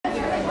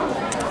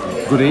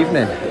Good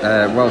evening.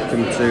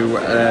 Welcome to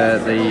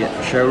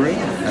the showroom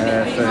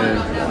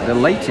for the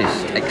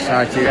latest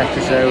exciting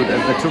episode of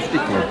the Tufty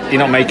Club. You're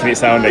not making it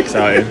sound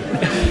exciting.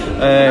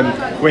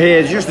 We're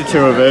here, just the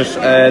two of us.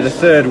 The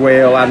third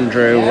wheel,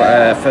 Andrew,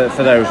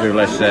 for those who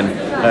listen,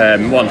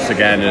 once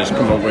again has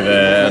come up with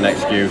an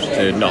excuse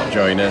to not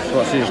join us.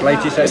 What's his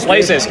latest excuse? His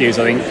latest excuse,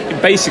 I think,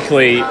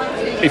 basically,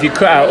 if you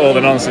cut out all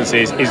the nonsense,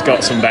 he's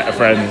got some better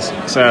friends.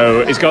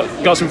 So he's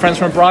got some friends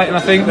from Brighton, I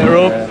think, that are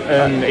up,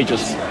 and he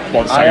just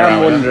wants to hang around. I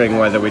am wondering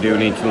whether we do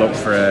need to look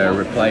for a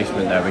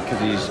replacement there, because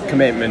his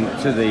commitment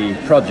to the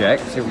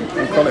project, we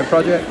call it a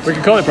project? We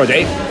can call it a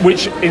project,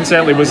 which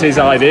incidentally was his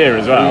idea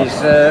as well. He's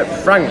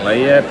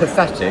frankly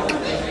pathetic.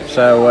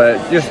 So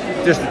just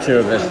the two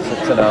of us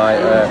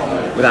tonight,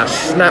 with our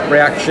snap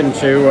reaction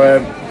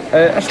to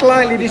a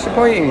slightly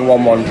disappointing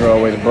 1-1 draw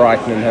with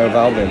Brighton and Hove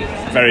Albion.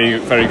 Very,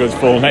 very good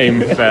full name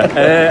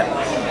there.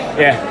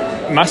 Yeah,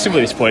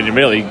 massively disappointing,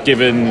 really,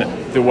 given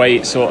the way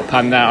it sort of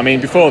panned out. I mean,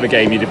 before the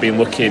game, you'd have been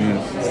looking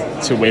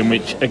to win,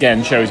 which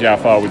again shows you how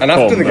far we've come. And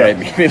after the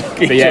game, you'd been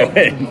looking to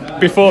win.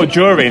 Before,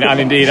 during, and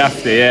indeed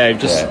after. Yeah,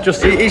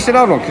 just. He said,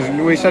 hold on, because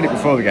we said it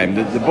before the game.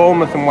 The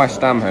Bournemouth and West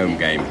Ham home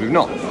games, we've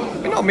not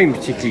been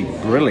particularly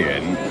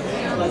brilliant.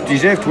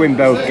 Deserved to win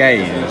both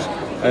games.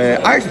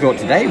 I actually thought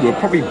today we were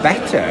probably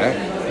better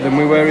than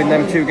we were in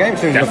them two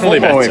games. So definitely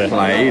the football better. We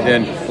played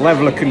and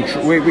level of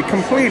control. We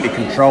completely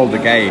controlled the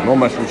game,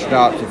 almost from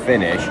start to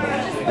finish.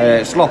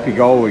 Sloppy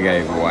goal we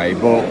gave away,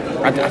 but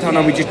I don't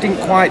know. We just didn't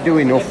quite do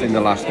enough in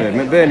the last third.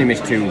 McBurney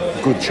missed two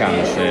good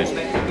chances,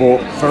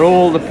 but for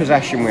all the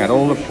possession we had,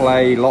 all the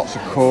play, lots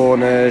of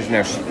corners,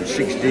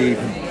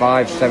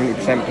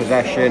 65-70%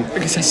 possession. I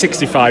guess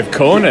 65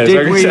 corners.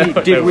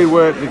 Did we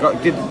work?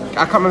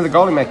 I can't remember the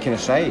goalie making a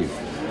save.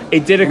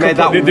 It did a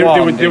couple.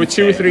 There were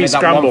two or three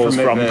scrambles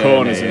from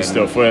corners and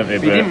stuff, weren't they?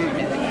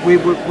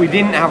 We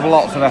didn't have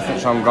lots of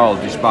efforts on goal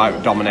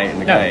despite dominating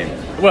the game.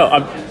 Well,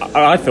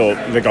 I thought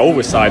the goal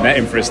was side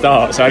netting for a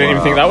start, so I didn't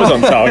even think that was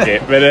on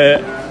target. But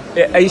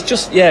it's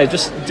just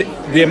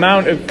the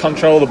amount of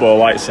control of the ball,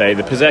 like I say,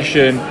 the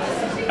possession.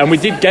 And we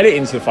did get it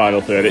into the final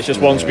third. It's just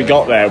once we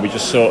got there, we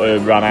just sort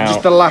of ran out.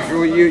 Just the lack.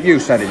 You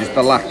said it. Just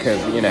the lack of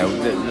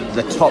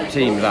the top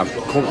teams have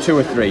two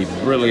or three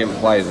brilliant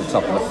players at the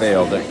top of the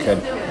field that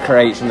can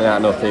create something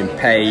out of nothing.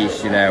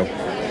 Pace,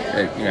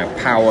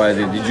 power.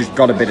 They just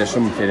got a bit of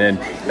something. And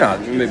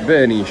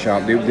McBurney and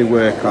Sharp, they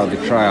work hard, they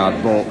try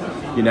hard, but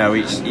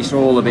it's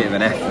all a bit of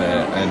an effort.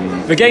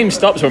 And the game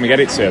stops when we get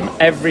it to them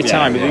every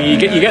time. You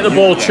get the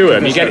ball to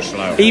them. You get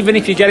it, even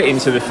if you get it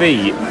into the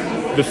feet.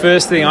 The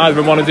first thing either of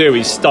them want to do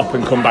is stop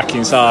and come back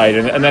inside,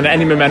 and then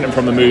any momentum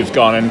from the move's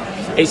gone. And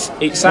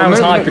it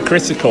sounds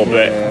hypercritical,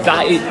 but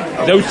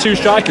those two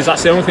strikers,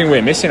 that's the only thing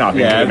we're missing, I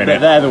think, at the minute. But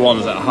they're the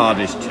ones that are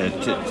hardest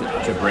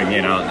to bring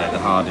in, aren't they? The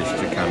hardest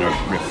to kind of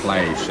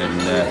replace. And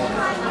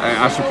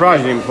I'm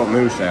surprised he didn't put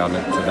Moussa on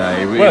it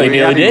today. He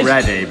nearly did.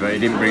 Ready, but he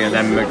didn't bring in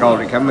them.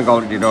 Kevin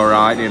McGoldrick did all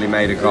right, nearly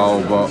made a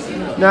goal, but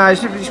no,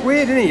 it's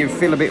weird, isn't it? You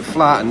feel a bit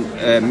flat,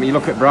 and you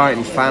look at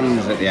Brighton's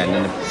fans at the end,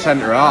 and the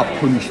centre half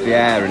punched the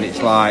air, and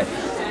it's like,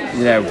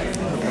 I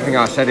think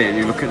I said it.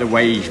 You look at the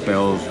wage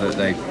bills that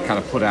they kind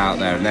of put out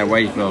there, and their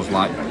wage bills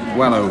like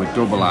well over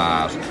double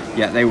ours.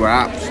 Yet they were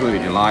absolutely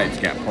delighted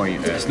to get a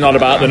point. It's not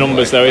about the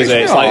numbers, though, is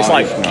it? It's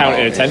like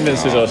counting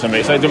attendances or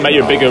something. So it doesn't make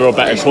you a bigger or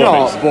better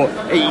club. Not, but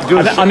it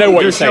does. I know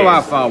what you're saying. Show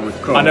how far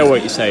we've come. I know what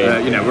you're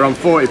saying. We're on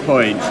 40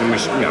 points, and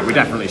we're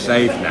definitely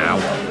safe now.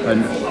 But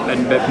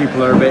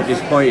people are a bit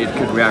disappointed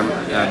because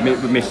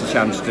we missed a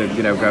chance to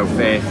go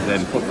fifth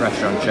and put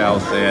pressure on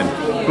Chelsea.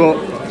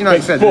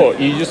 But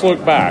you just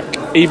look back,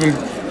 even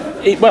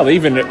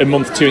a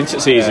month, 2 into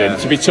the season,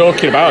 to be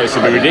talking about this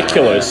would be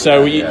ridiculous.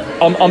 So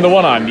on the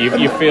one hand,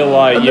 you feel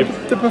like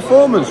the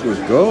performance was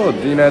good.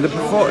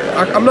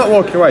 I'm not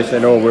walking away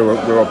saying, we were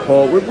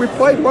poor. We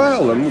played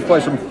well, and we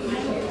played some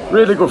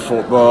really good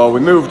football. We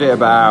moved it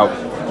about.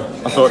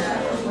 I thought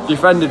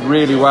defended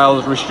really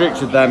well,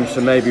 restricted them to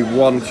maybe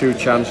 1-2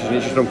 chances, and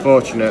it's just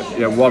unfortunate.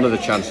 One of the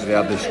chances they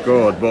had, they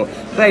scored, but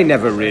they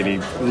never really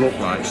looked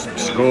like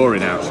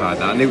scoring outside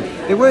that. And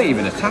they weren't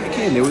even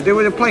attacking. They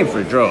were playing for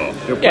a draw.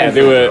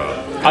 They were.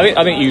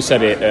 I think you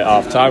said it at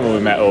half time when we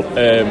met up.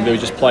 They were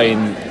just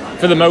playing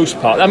for the most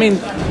part. I mean,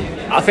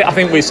 I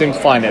think we're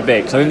simplifying it a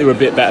bit because I think they were a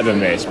bit better than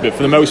this. But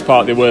for the most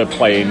part, they were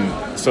playing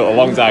sort of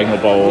long diagonal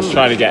balls,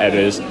 trying to get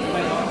headers.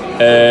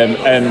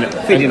 And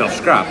feeding off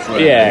scraps.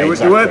 Exactly.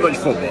 They weren't much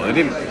football. They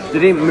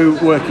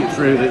didn't work it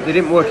through. They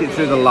didn't work it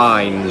through the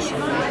lines,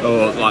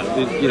 or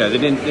they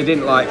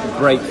didn't like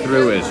break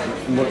through us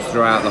much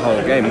throughout the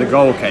whole game. The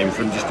goal came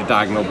from just a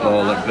diagonal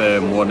ball that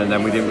Burn won, and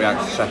then we didn't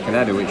react to the second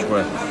header, which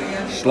were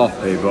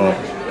sloppy. But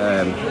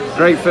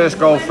great first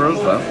goal for us,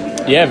 though.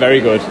 Yeah, very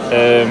good.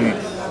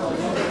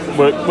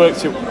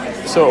 Worked it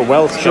sort of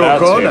well to short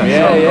corner.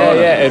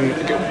 And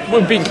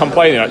we've been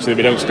complaining actually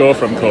we don't score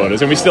from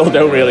corners, and we still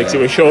don't really, because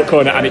it was a short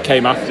corner and it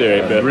came after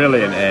it. But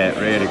brilliant hit,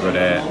 really good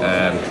hit.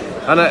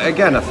 And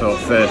again, I thought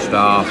first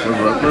half we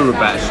were a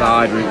better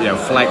side.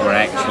 Fleck were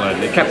excellent.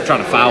 They kept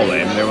trying to foul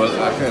him. They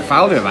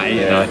fouled him about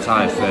 8 or 9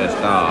 times first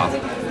half.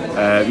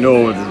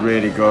 Norwood was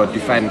really good.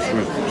 Defence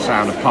was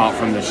sound, apart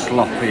from the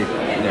sloppy,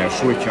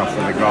 switch off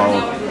of the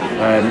goal.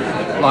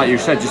 Like you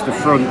said, just the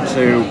front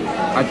two.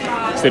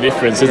 It's the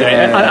difference, isn't it?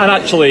 And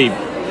actually,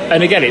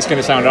 and again, it's going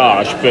to sound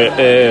harsh, but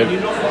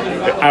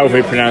however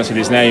he pronounced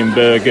his name,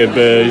 Berger.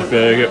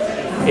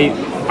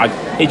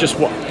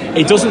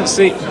 He doesn't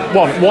see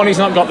one. He's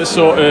not got the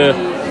sort of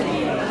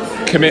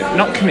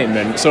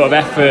commitment, sort of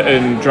effort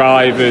and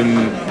drive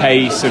and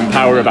pace and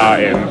power about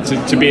him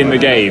to be in the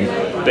game.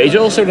 But he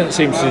also doesn't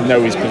seem to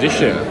know his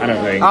position, I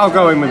don't think. I'll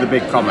go in with a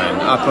big comment.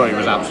 I thought he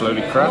was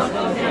absolutely crap.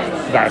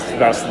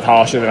 That's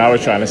harsher than I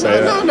was trying to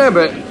say. No,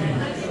 but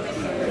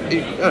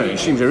he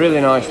seems a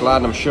really nice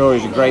lad. I'm sure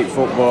he's a great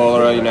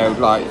footballer.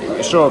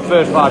 So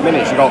first 5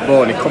 minutes he got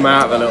bored and he come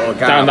out of the little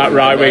gap. Down that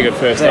right wing at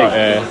first start,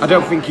 I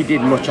don't think he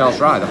did much else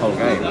right the whole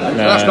game.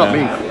 That's not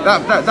being...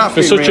 That's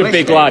for such realistic. a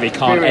big lad, he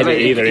can't head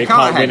it either. He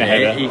can't win a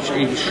header. He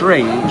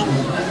shrinks.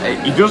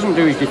 He doesn't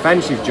do his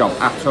defensive job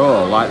at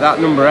all. Like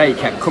that number 8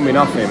 kept coming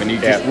off him and he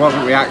just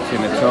wasn't reacting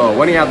at all.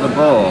 When he had the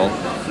ball,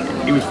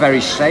 he was very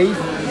safe.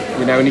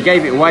 And he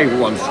gave it away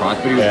once, twice,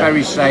 but he was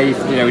very safe.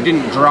 He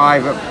didn't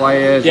drive at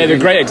players. Yeah, the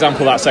great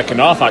example of that second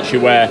half, actually,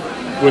 where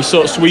we're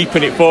sort of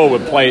sweeping it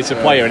forward, player to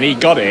player, and he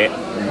got it,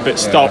 but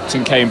stopped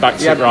and came back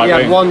to the right wing.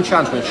 He had one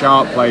chance when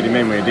Sharp played him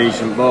in with a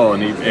decent ball,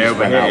 and he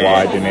overhit it.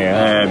 Wide, didn't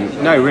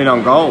he? No, he ran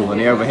on goal, and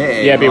he overhit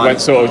it. Yeah, but he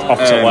went sort of off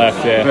to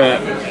left,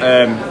 But,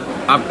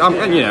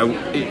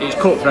 it's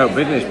cutthroat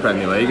business,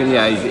 Premier League, and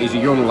he's a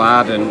young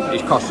lad, and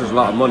it's cost us a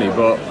lot of money,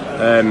 but...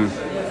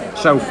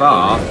 so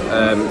far,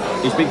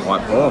 he's been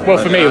quite poor. Well,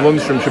 for me,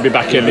 Lundstram should be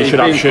back in. He should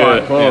have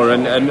shirt. Quite poor,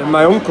 and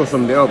my uncle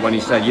summed it up when he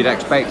said you'd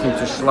expect him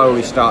to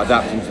slowly start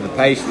adapting to the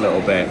pace a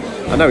little bit.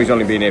 I know he's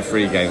only been here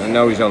 3 games. I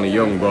know he's only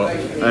young, but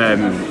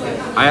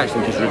I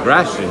actually think he's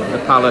regressing.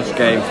 The Palace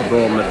game for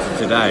Bournemouth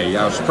today,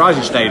 I was surprised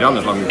he stayed on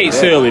as long as he did.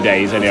 It's early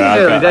days, anyway.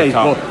 It's early days,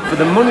 but for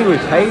the money we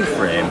paid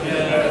for him,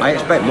 I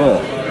expect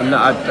more. And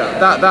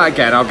that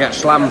again, I'll get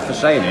slammed for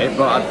saying it,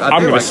 but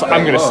I'm going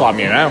to slam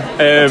you now.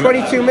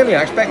 22 million,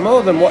 I expect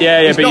more than what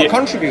he's not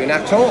contributing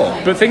at all.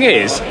 But the thing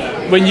is,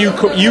 when you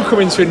come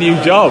into a new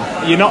job,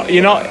 you're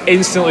not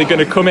instantly going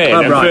to come in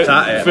and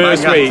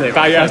first week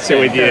bang at it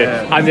with you,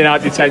 handing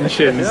out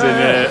detentions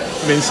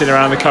and mincing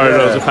around the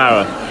corridors of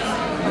power.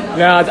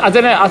 No, I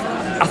don't know.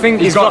 I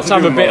think he's got to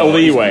have a bit of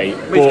leeway.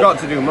 But he's got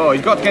to do more.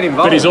 He's got to get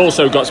involved. But he's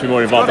also got to be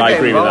more involved. I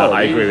agree with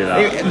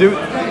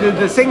that.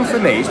 The thing for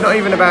me, it's not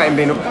even about him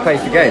being up to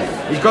pace the game.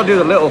 He's got to do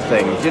the little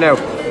things.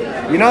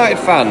 United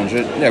fans,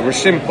 we're a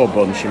simple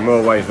bunch in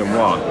more ways than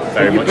one.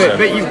 Very much so.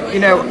 But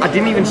I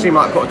didn't even seem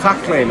like put a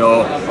tackle in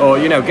or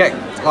get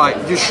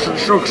just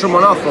shrug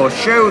someone off or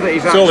show that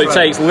he's. That's all it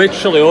takes.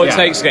 Literally, all it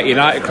takes to get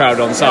United crowd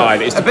on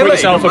side is to put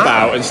yourself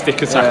about and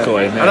stick a tackle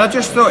in. And I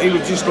just thought he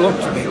would just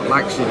looked a bit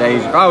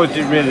lackadaisical. I was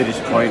really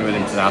disappointed with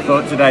him today. I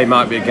thought today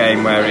might be a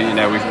game where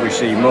we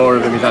see more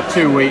of him. He's had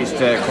 2 weeks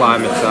to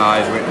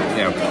acclimatise with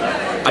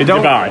I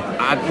don't.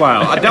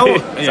 I don't.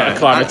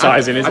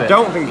 Acclimatising, isn't it? I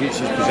don't think it's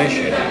his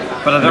position,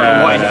 but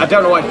I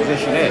don't know what his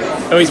position is.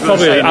 Oh, he's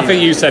probably. I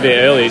think you said it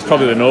earlier. It's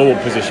probably the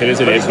Norwood position,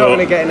 isn't it? He's not going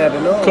to get in there.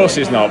 Of course,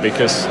 it's not,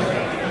 because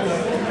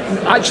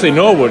actually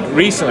Norwood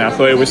recently I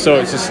thought it was sort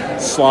of just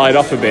slide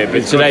off a bit,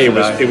 but today it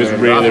was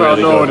really good.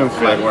 Norwood and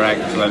Fleck were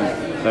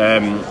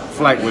excellent.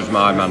 Fleck was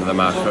my man of the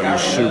match, but he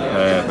was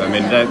superb. I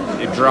mean,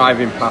 they're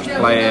driving past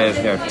players,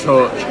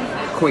 touch.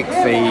 Quick feet.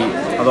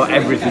 I thought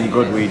everything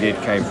good we did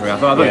came from him. I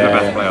thought he was the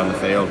best player on the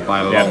field by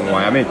a long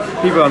way. I mean,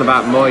 people on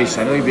about Moyes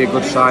saying he'd be a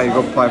good signing, a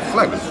good player.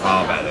 Fleck was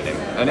far better than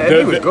him, and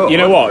he was good. You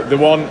know what? The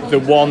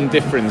one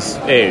difference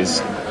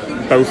is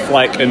both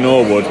Fleck and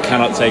Norwood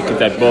cannot take a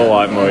dead ball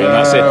like Moyes.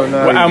 That's it.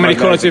 How many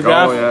corners did we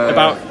have?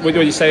 About what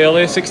did you say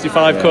earlier?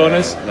 65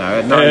 corners.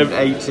 No,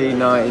 18,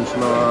 19,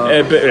 something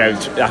like that.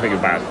 But I think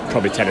about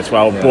probably 10 or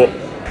 12. But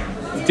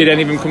did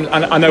any of them come?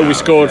 I know we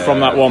scored from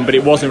that one, but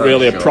it wasn't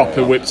really a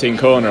proper whipped-in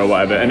corner or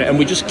whatever, and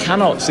we just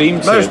cannot seem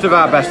to. Most of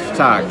our best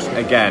attacks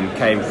again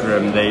came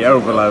from the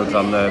overloads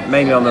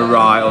mainly on the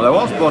right. Although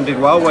Osborne did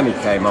well when he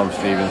came on,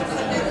 Stevens.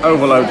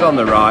 Overloads on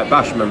the right,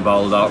 Basham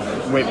Baldock,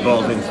 whip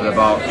balls into the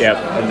box,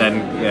 and then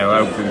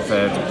open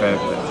for.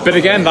 But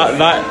again,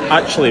 that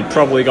actually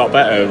probably got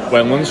better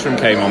when Lundstram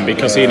came on,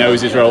 because he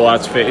knows his role how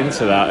to fit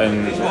into that.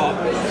 And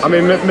I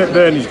mean,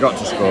 McBurney's got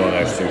to score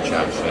those 2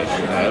 chances,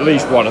 at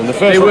least one. And the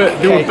first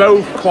they were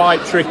both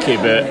quite tricky,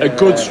 but a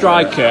good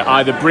striker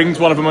either brings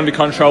one of them under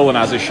control and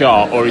has a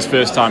shot, or his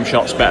first time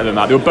shot's better than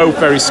that. They were both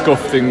very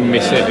scuffed and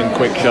miss it and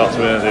quick shots,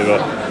 weren't they?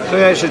 So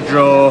it's a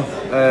draw.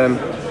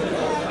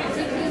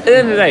 At the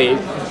end of the day,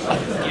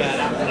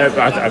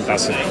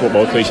 that's a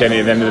football cliche at the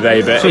end of the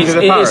day, but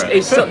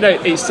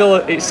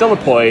it's still a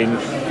point.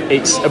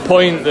 It's a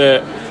point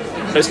that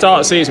at the start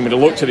of the season we'd have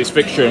looked at this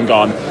fixture and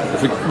gone,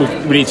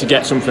 we need to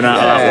get something out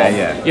of that one.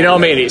 Yeah. You know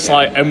what I mean? It's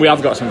like, and we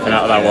have got something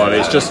out of that one.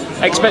 It's just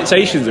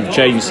expectations have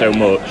changed so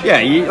much.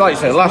 Yeah, like you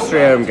said, the last 3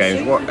 home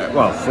games, 4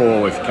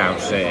 if you count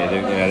City.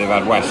 They've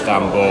had West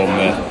Ham,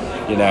 Bournemouth.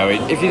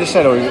 If you just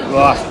said, the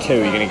last 2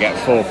 you're going to get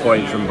 4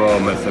 points from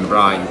Bournemouth and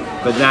Brighton,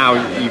 but now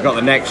you've got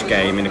the next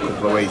game in a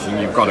couple of weeks and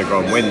you've got to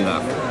go and win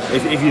that.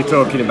 if you're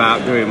talking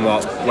about doing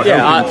what we're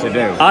hoping to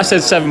do. I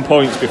said 7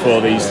 points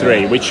before these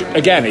three, which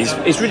again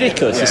is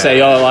ridiculous to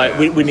say. Oh, like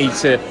we need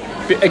to.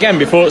 Again,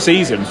 before the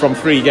season, from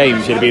 3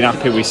 games, you'd have been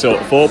happy with sort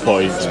of 4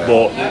 points,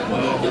 but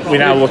we're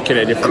now looking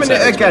at a different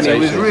set of again, it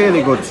was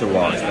really good to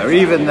watch, though.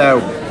 Even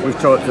though we've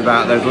talked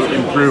about those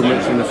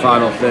improvements in the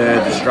final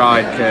third, the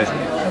strikers,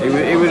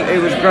 it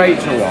was great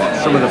to watch.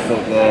 Some of the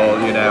football,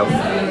 you know.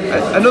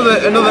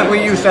 Another.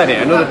 You said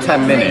it. Another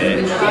 10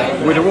 minutes,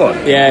 we'd have won.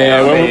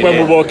 Yeah. When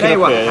we're walking they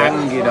up were here,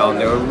 hanging on.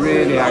 They were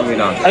really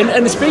hanging on.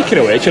 And speaking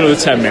of which, another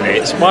 10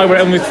 minutes. Why we're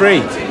only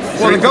 3?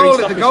 Well,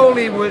 the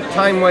goalie was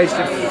time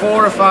wasted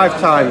 4 or 5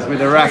 times with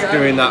the ref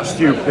doing that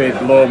stupid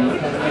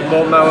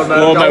lawnmower.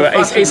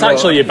 It's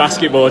actually your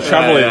basketball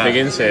travelling thing,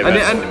 isn't it?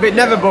 But it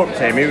never booked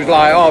him. He was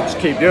like, "Oh, just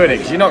keep doing it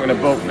because you're not going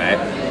to book me."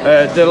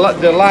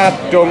 The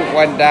lad dunk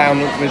went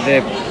down with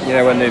the, you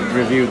know, when they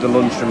reviewed the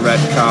Luncheon red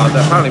card.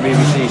 That apparently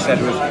BBC said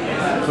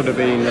could have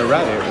been a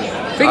red.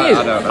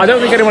 I don't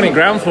think anyone in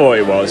ground thought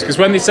it was, because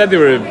when they said they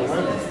were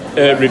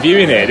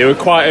reviewing it, they were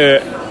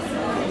quite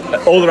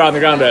all around the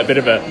ground a bit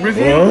of a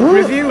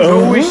reviews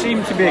always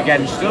seem to be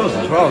against us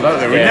as well, don't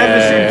they? We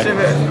never seem to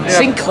be, you know.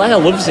 Sinclair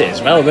loves it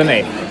as well, doesn't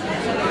he?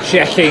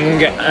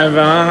 Checking a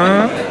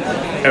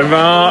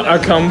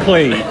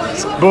complete.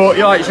 But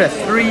like you said,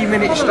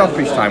 3-minute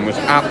stoppage time was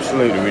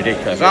absolutely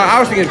ridiculous. I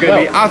was thinking it was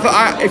going to be. I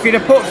thought if you'd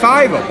have put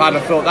 5 up, I'd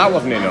have thought that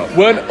wasn't enough.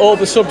 Weren't all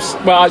the subs?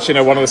 Well, actually,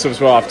 no. One of the subs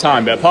will have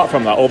time, but apart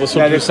from that, all the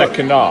subs were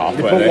second half.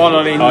 They put one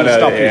on in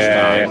stoppage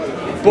time,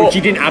 but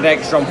you didn't add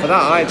extra on for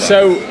that either.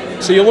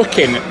 So you're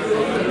looking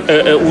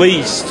at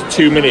least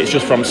 2 minutes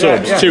just from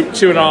subs,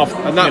 2.5.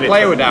 And that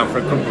player were down for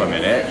a couple of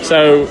minutes.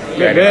 So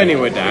Bernie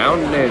were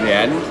down near the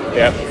end.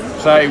 Yeah.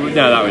 So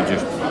that was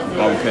just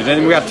bonkers.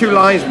 And we had 2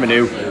 linesmen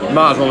who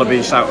might as well have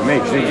been sat with me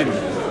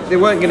because they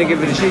weren't going to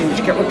give the decision.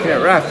 Just kept looking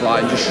at ref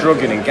and just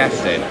shrugging and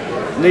guessing.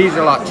 And these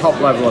are like top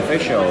level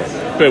officials.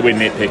 But we're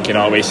nitpicking,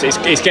 aren't we? It's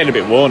getting a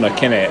bit Warnock,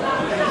 isn't it?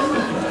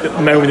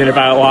 Moaning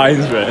about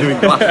linesmen. Doing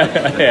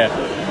glasses. Yeah.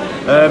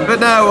 But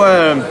now.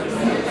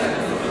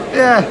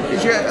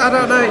 I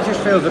don't know. It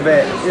just feels a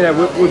bit. You know,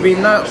 we've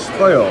been that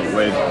spoiled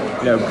with,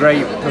 you know,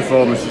 great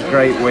performances,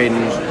 great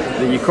wins.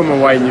 That you come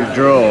away and you've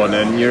drawn,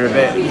 and you're a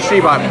bit. You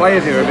see, like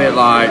players who are a bit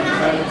like,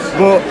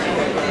 but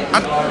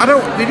I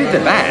don't. They did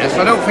their best.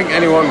 I don't think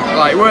anyone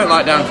it weren't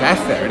like down to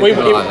effort.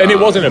 And it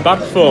wasn't a bad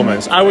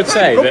performance. I would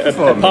say that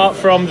apart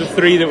from the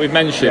 3 that we've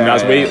mentioned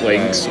as weak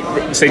links,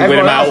 singling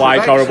them out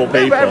like horrible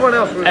people.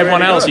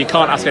 Everyone else, you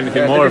can't ask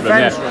anything more of them.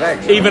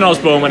 Yeah. Even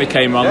Osborne when he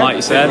came on, like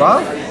you said.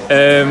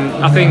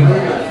 I think,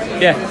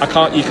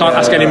 you can't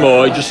ask any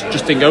more. He just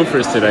didn't go for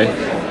us today.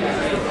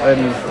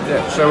 And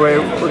so we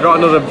got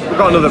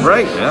another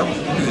break now.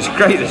 It's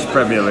great, this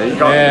Premier League.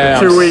 Got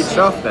 2 weeks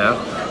off now.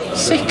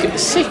 Sick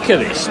of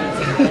this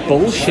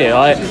bullshit.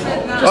 I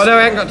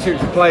ain't got to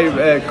play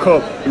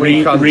cup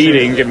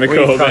reading in the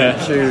cup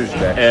on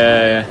Tuesday.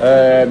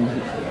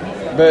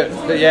 But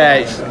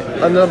it's,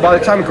 and then by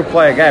the time we could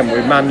play again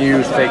with Man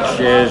U's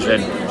fixtures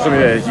and some of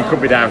those, you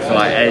could be down to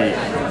like 8.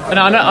 And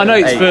I know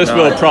it's first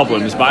world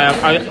problems, but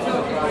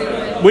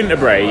I winter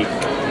break,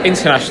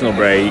 international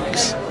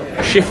breaks,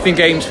 shifting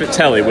games for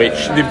telly,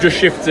 which they've just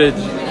shifted.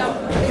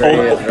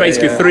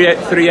 Basically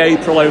 3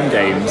 April home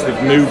games.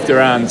 They've moved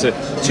around to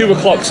 2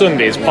 o'clock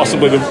Sundays,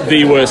 possibly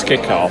the worst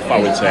kick-off, I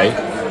would say.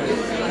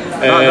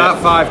 That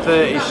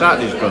 5:30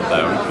 Saturday's good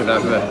though. Could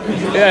have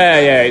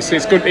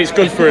it's good. It's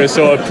good for a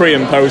sort of pre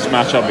and post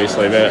match,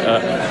 obviously.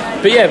 But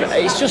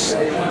it's just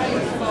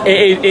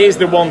it is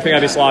the one thing I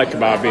dislike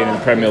about being in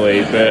the Premier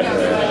League. But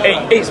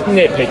it's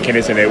nitpicking,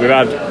 isn't it?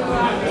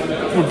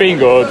 We've been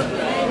good.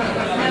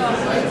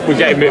 We're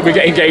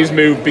getting games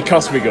moved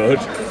because we're good,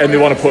 and they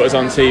want to put us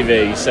on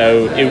TV.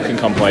 So who can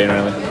complain,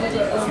 really?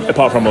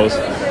 Apart from us.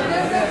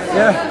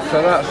 Yeah,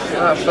 so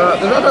that's that.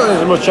 I don't think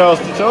there's much else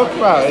to talk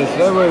about, is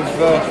there? With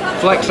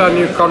Fleck's our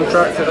new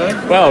contract today.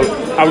 Well,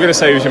 I was going to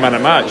say he was your man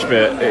at match,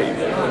 but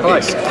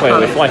it's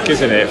clearly Fleck,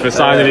 isn't it, for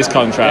signing his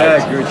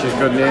contract? Yeah, which is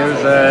good news.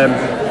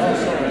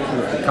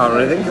 Can't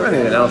really think of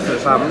anything else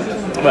that's happened.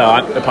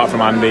 Well, apart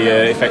from Andy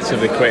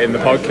effectively quitting the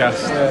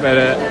podcast.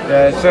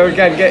 But, so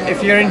again,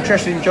 if you're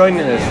interested in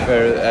joining us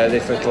for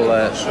this little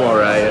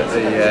soiree at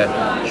the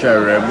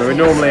showroom, we're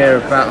normally here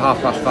about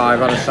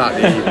 5:30 on a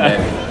Saturday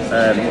evening.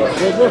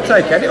 We'll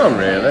take anyone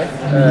really.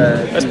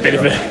 That's a bit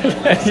of a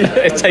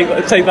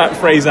take that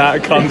phrase out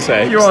of context.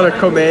 If you want to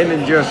come in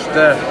and just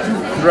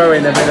throw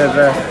in a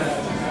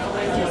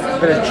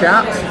bit of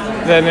chat,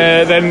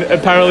 then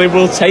apparently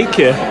we'll take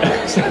you.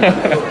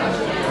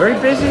 Very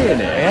busy,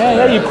 isn't it?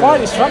 Yeah, you're quite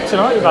distracted,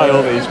 aren't you, by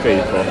all these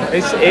people?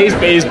 It is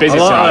busy.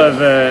 A lot of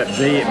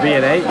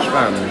B&H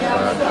fans.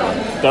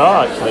 There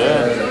are actually,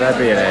 yeah. They're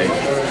B&H.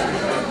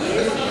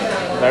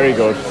 Very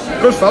good.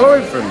 Good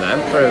following from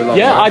them for a long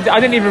time. I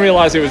didn't even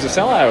realise it was a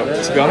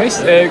sellout, to be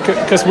honest.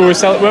 Because we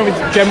weren't we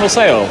General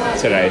Sale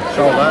today?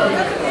 Sold out.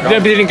 No,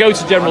 but it didn't go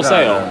to General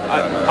Sale.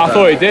 I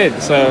thought it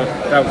did, so...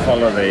 Don't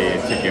follow the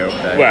ticket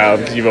update. Well,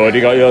 because you've already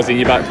got yours in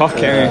your back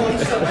pocket.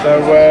 So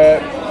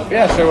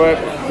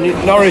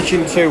Norwich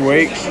in 2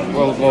 weeks.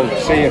 We'll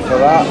see you for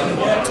that.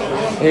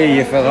 Hear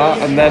you for that,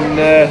 and then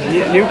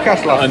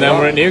Newcastle. And then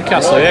we're at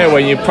Newcastle, yeah,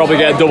 when you probably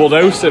get a double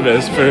dose of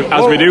us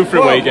as we do for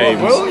away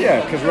games. Well, yeah,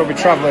 because we'll be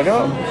travelling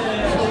up.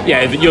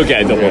 Yeah, you'll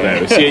get a double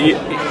dose.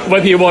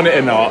 Whether you want it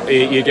or not,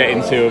 you're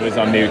getting 2 of us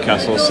on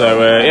Newcastle.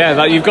 So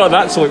you've got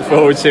that to look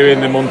forward to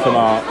in the month of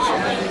March.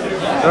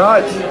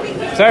 Right.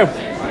 So,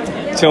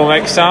 till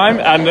next time,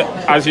 and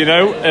as you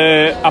know,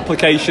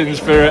 applications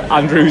for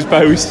Andrew's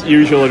post,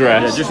 usual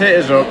address. Yeah, just hit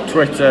us up,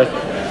 Twitter.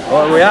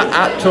 What are we at?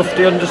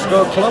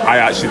 @Tufty_club? I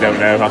actually don't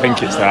know. I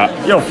think it's that.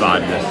 You'll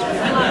find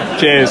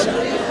us. Cheers.